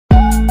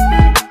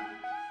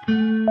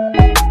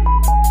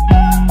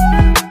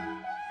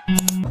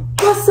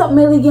What's up,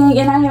 Melly Gang?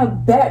 And I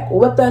am back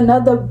with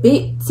another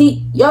big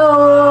T. Yo!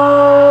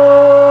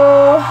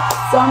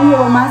 So I'm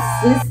here with my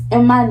sis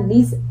and my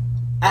niece.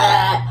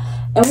 And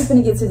we're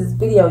finna get to this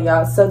video,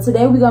 y'all. So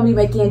today we're gonna be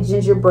making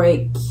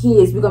gingerbread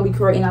kids. We're gonna be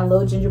creating our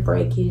little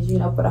gingerbread kids, you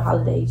know, for the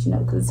holidays, you know,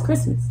 because it's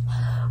Christmas.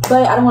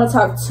 But I don't want to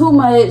talk too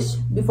much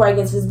before I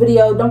get to this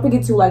video. Don't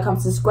forget to like,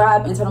 comment,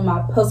 subscribe, and turn on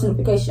my post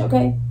notification,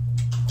 okay?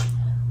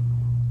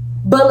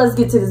 But let's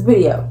get to this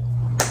video.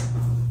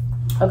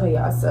 Okay,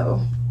 y'all,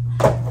 so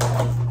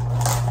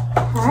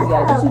we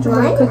got the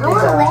gingerbread cookies,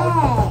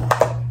 y'all.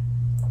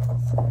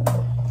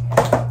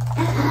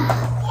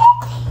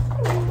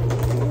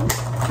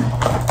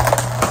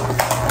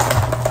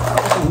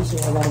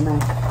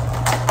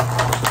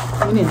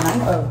 We need a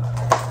knife. Oh.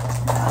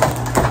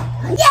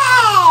 Yay!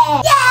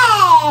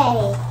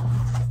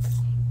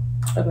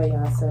 Okay,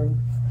 y'all, so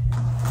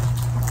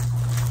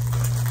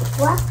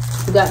What?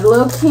 we got the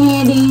little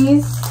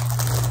candies.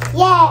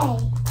 Yay!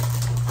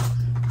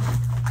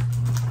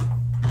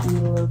 And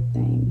the little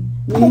thing.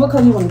 What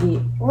color you want to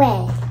get?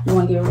 Red. You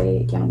want to get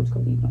red? Count which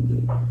color you want to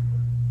get.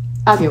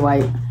 I'll get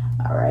white.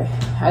 Alright.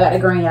 I got the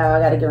green, y'all. I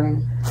got the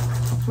green.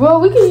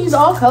 Well, we can use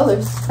all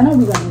colors. I know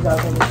we got to use all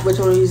colors. Which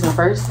one are we using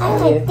first? I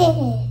like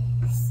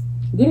this.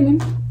 Get it, man.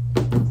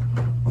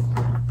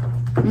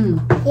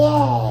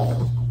 Yay!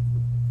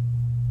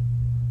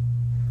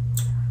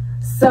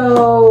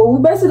 So we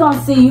basically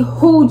gonna see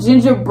who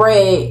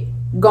gingerbread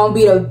gonna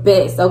be the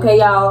best, okay,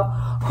 y'all?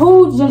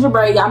 Who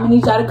gingerbread? Y'all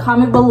need y'all to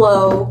comment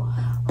below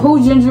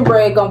who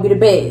gingerbread gonna be the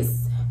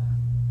best.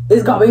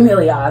 It's gonna be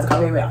Millie, y'all. It's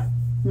gonna be Millie.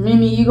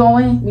 Mimi, you gonna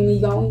win? Mimi,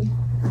 you gonna win?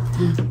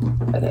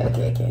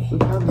 Okay. We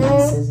probably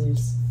need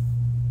scissors.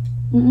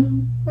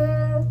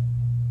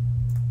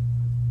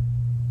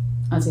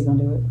 Auntie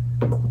gonna do it.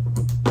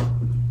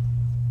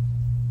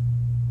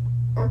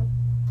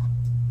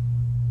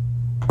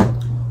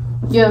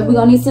 Yeah, we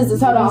gonna need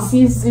scissors. Hold on.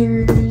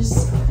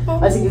 Scissors.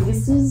 Auntie, get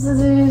these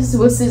scissors.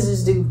 What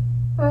scissors do?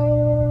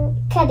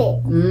 Cut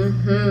it.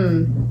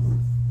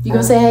 You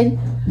gonna say hey?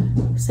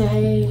 Say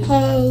hey.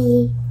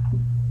 Hey,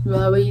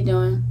 Well, what are you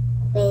doing?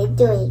 what are you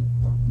doing?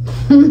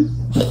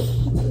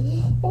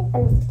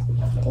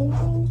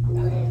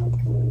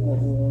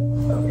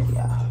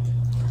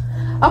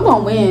 I'm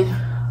gonna win.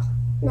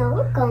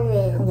 No, I'm gonna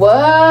win.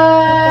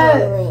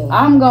 What?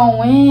 I'm gonna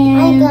win.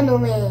 I'm gonna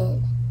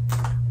win.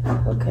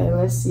 Okay,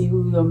 let's see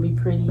who's gonna be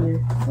prettier.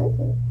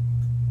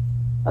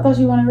 I thought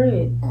you wanted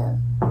red.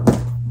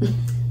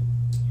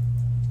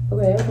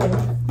 Okay.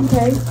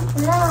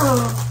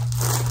 No.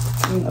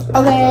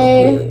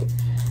 Okay.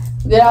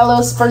 Get our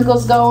little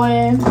sprinkles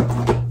going.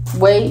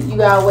 Wait, you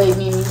gotta wait,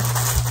 Mimi.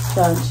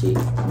 Trying to cheat.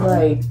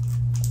 Right.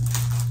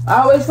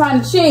 Always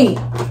trying to cheat.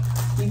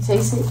 You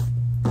taste it?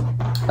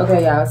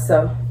 Okay, y'all.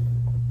 So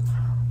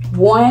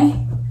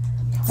 1.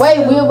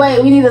 Wait.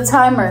 We need a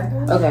timer.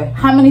 Okay.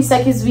 How many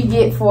seconds we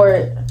get for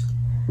it?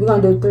 We're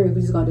gonna do 3. We're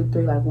just gonna do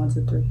 3, like 1,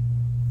 2, 3.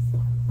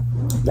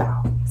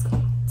 Y'all.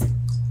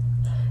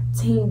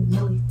 Team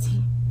Millie,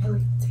 team.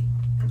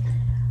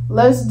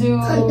 Let's do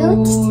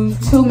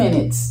 2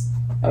 minutes.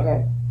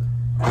 Okay.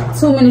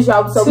 2 minutes,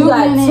 y'all. So we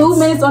got 2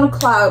 minutes on the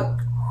clock.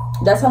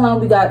 That's how long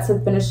we got to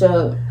finish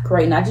up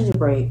creating our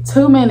gingerbread.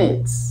 2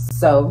 minutes.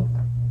 So,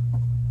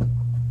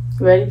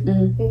 You ready?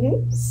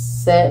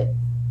 Set.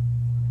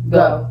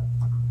 Go.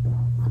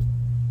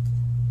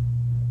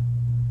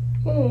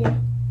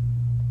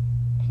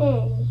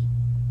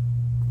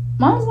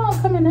 Mine's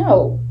not coming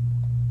out.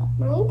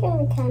 Mine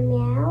gonna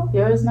come out.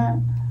 Yours not?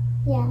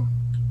 Yeah.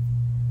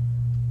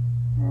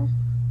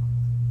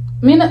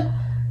 Mina,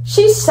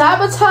 she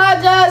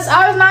sabotaged us.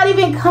 Ours not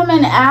even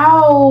coming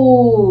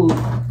out.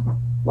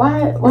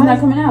 Why? it's not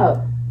coming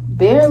out.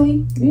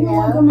 Barely. You know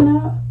what coming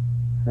out?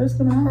 Hers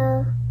coming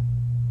out.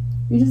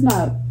 You just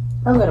not.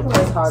 I gotta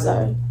press harder.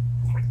 Sorry.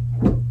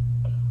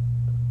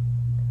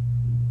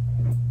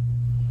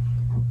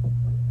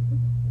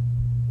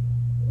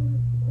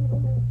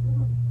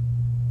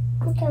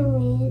 I'm gonna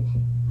win.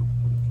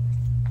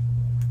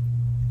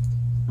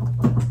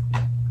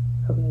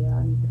 Okay,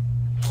 y'all.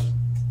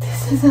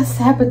 This is a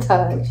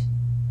sabotage.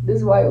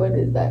 This white one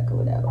is not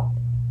coming out.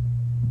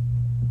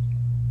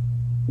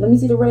 Let me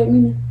see the red,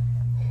 Mina.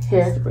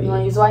 Here, you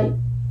want to use white?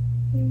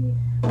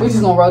 We're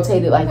just gonna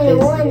rotate it like I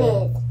this. want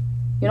it.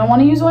 You don't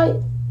want to use white?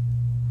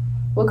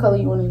 What color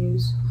you want to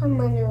use? I'm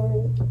gonna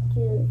use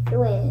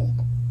red.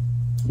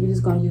 You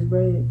just gonna use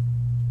red.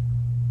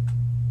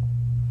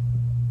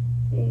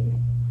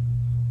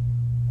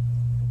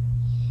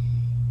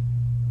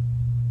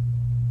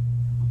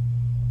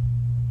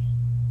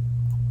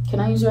 Can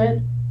I use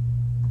red?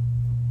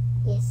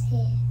 Yes,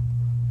 here.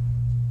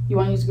 You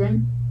want to use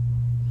green?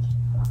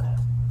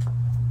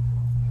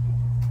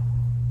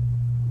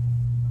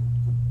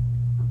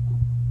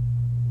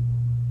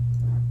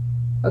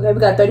 Okay, we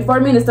got 34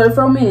 minutes.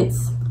 34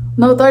 minutes.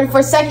 No,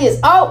 34 seconds.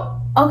 Oh,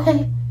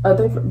 okay. Oh,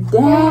 34.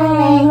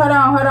 Dang. Hold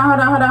on.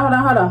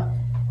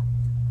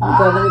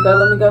 Let me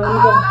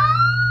go.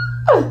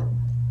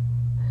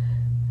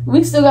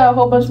 We still got a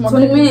whole bunch more.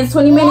 20 minutes.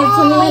 Give me the white.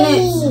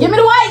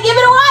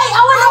 I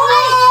want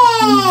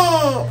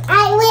the white.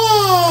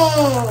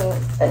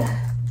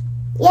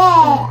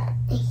 Yeah.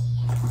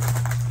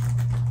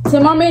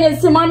 10 more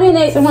minutes. 10 more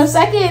minutes. 10 more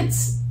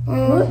seconds.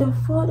 What the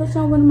fuck? That's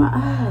not one in my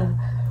eye.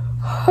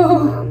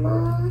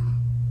 Mama.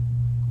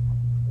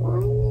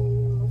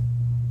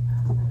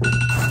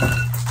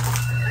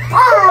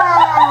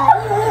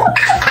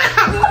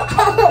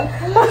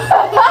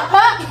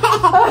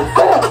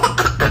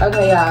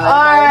 Okay, y'all.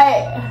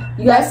 Alright.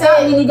 You gotta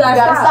stop. You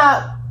gotta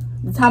stop.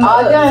 The timer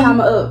All up. done. The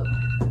timer up.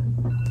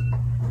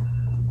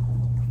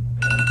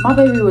 My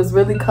baby was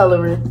really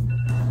coloring.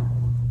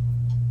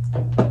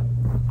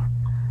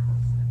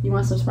 You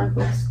want some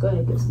sprinkles? Go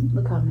ahead, get some.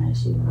 Look how mad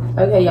she is.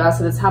 Okay, y'all.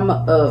 So the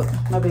timer up.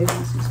 My baby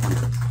wants some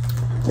sprinkles.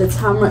 The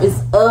timer is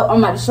up.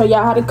 I'm about to show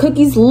y'all how the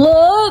cookies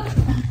look.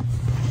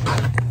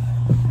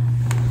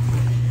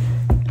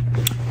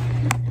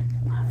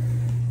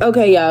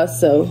 Okay, y'all.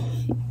 So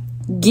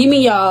give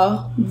me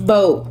y'all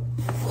vote.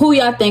 Who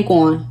y'all think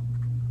won?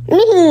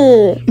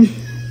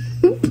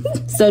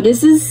 So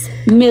this is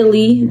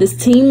Millie. This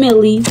Team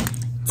Millie,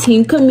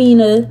 Team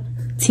Kamina,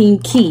 Team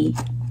Key.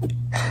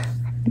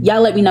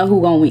 Y'all let me know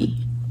who gonna win.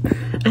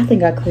 I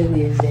think I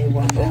clearly is day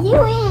one. You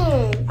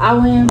win. I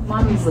win.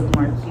 Mommy's look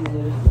more cute.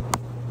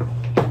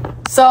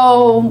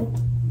 So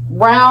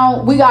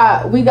round we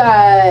got one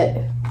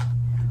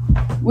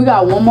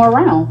more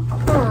round.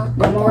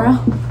 One more round.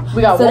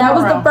 We got So one that more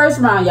was round. the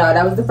first round, y'all.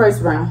 That was the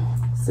first round.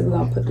 So we're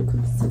gonna put the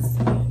cookies to the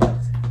side.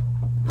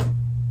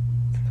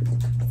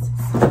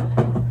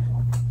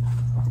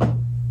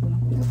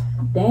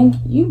 Dang,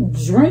 you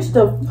drenched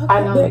the fuck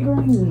I out know. that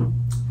green.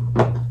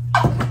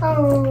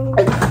 Oh.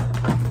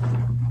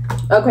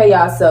 Okay,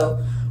 y'all.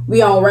 So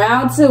we on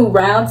round two.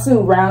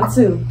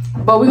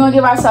 But we're gonna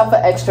give ourselves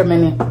an extra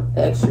minute.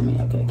 Extra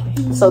minute. Okay.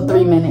 So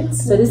 3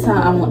 minutes. So this time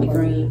I want the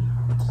green.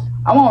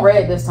 I want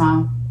red this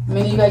time. I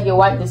mean, you gotta get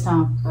white this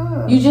time.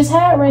 Oh. You just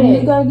had You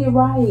red. gotta get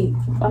right.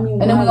 I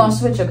mean, And then we're right. gonna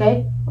switch,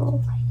 okay?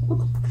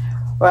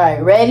 Right,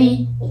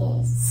 ready,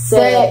 Yes.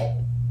 set,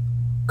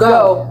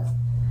 go.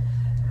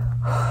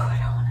 What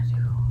I wanna do.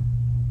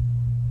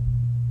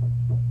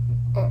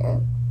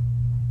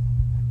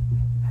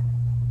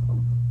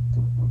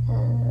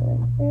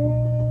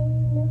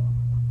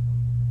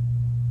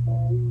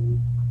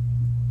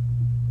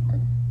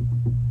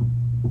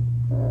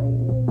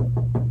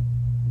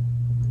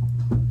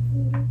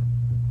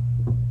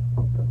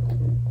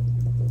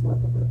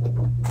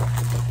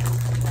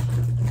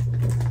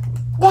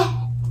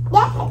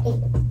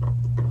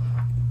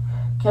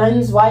 Can I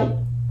use white?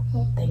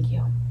 Yeah. Thank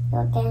you.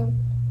 Okay.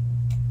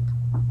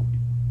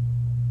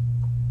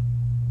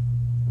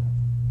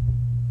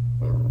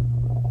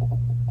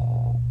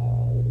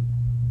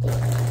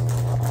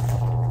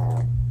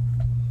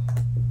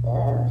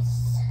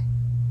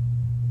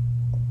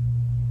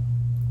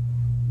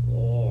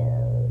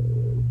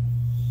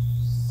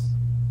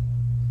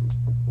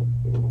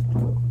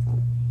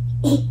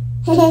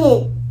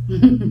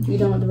 You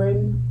done with the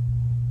baby?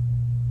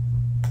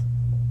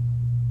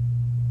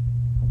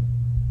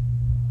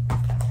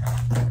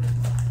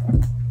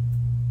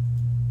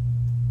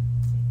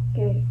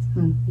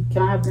 Can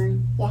I have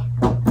green? Yeah.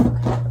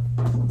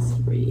 It's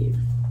red.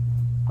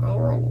 I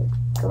want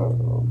to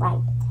go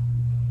right.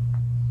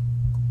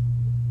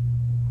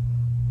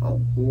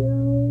 And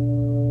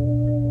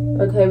you.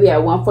 Okay, we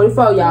at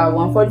 144, y'all.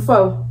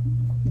 144.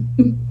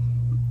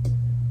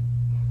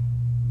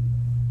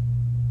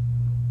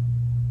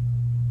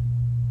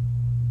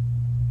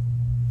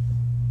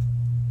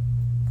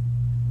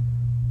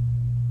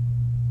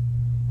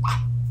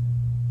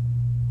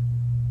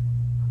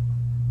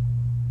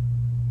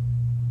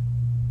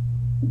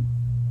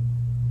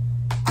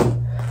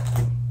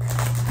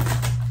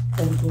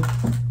 Thank you.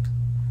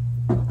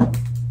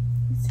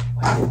 Let's see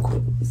white real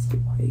quick. Let's see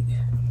white.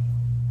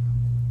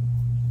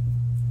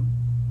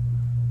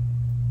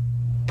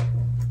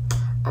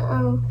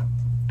 Uh-oh.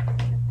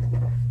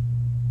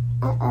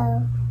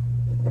 Uh-oh.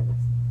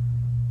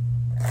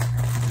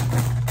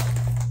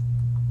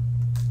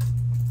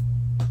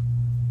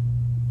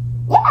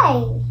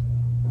 Yay!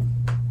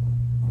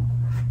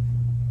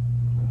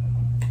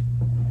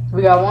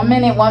 We got 1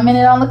 minute. 1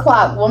 minute on the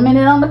clock. 1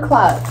 minute on the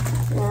clock.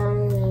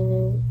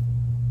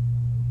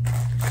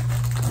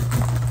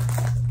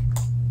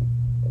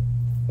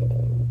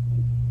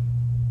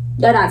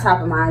 Y'all not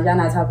top of mine. Y'all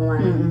not top of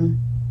mine.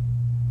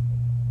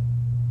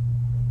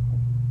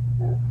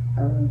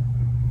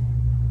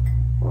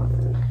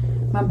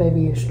 My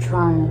baby is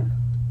trying.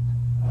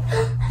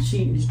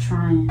 She is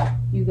trying.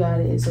 You got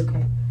it. It's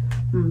okay.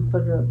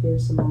 Put it up there,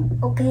 Simone.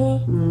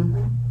 Okay.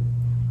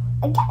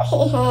 I got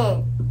a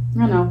hand.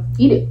 I know.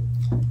 Eat it.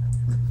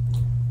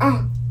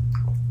 Ah.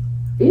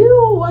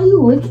 Ew, why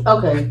you licking?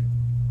 Okay.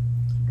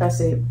 That's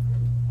it.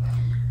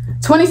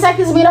 20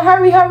 seconds, Mita.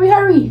 Hurry, hurry,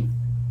 hurry.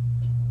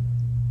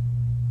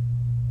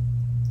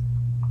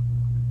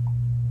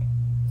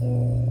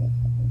 Uh,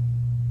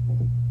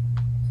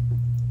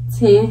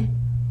 10,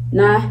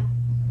 9,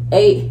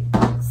 8,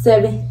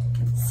 7,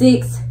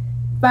 6,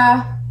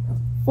 5,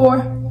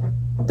 4,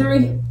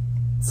 3,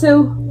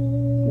 2,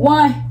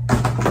 1.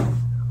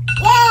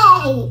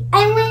 Yay! I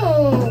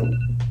win!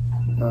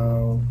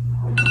 Oh.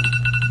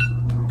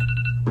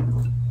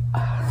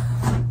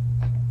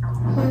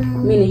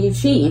 Meaning you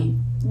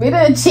cheating. We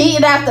done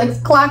cheated after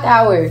clock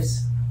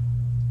hours.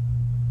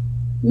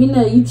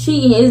 Meaning you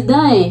cheating. It's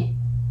done.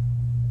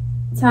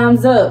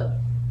 Time's up.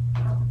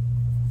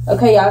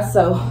 Okay, y'all.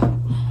 So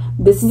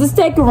this is the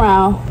second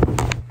round.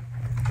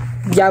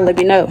 Y'all let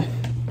me know.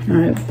 All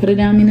right, put it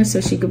down, Mina,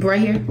 so she could right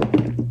here.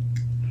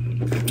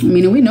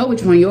 Mina, we know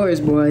which one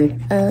yours, boy.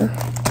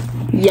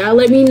 Y'all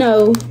let me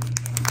know.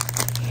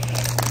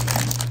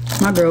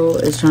 My girl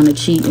is trying to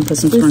cheat and put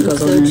some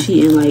sprinkles on there.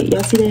 Cheating, like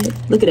y'all see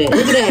that? Look at that.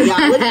 Look at that,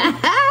 y'all. Look at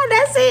that.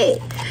 That's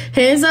it.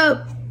 Hands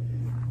up.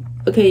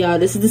 Okay, y'all.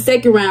 This is the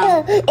second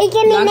round. It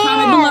can Y'all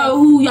comment below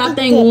who y'all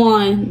think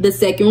won the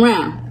second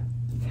round.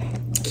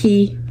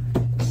 Key.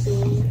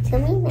 To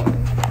me now.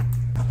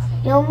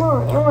 No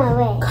more. No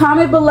more. Wait.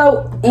 Comment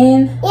below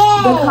in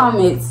the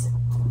comments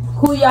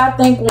who y'all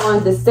think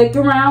won the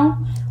second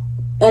round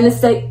and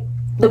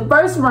the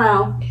first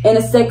round and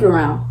the second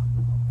round.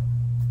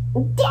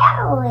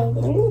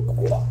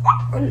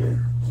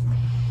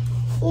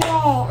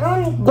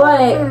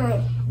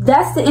 But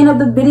that's the end of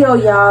the video,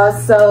 y'all.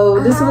 So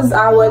this was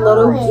our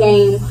little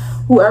game.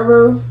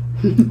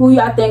 Who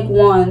y'all think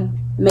won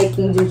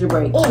making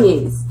gingerbread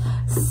kids.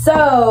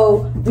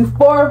 So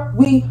before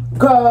we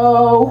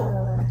go,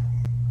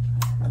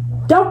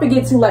 don't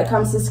forget to like,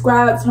 comment,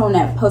 subscribe, turn on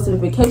that post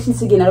notifications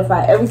to get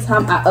notified every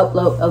time I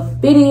upload a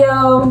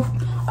video.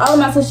 All of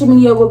my social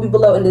media will be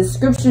below in the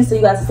description, so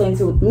you guys can stay in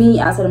tune with me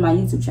outside of my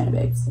YouTube channel,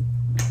 babes.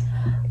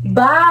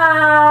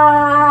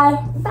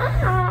 Bye.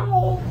 Bye.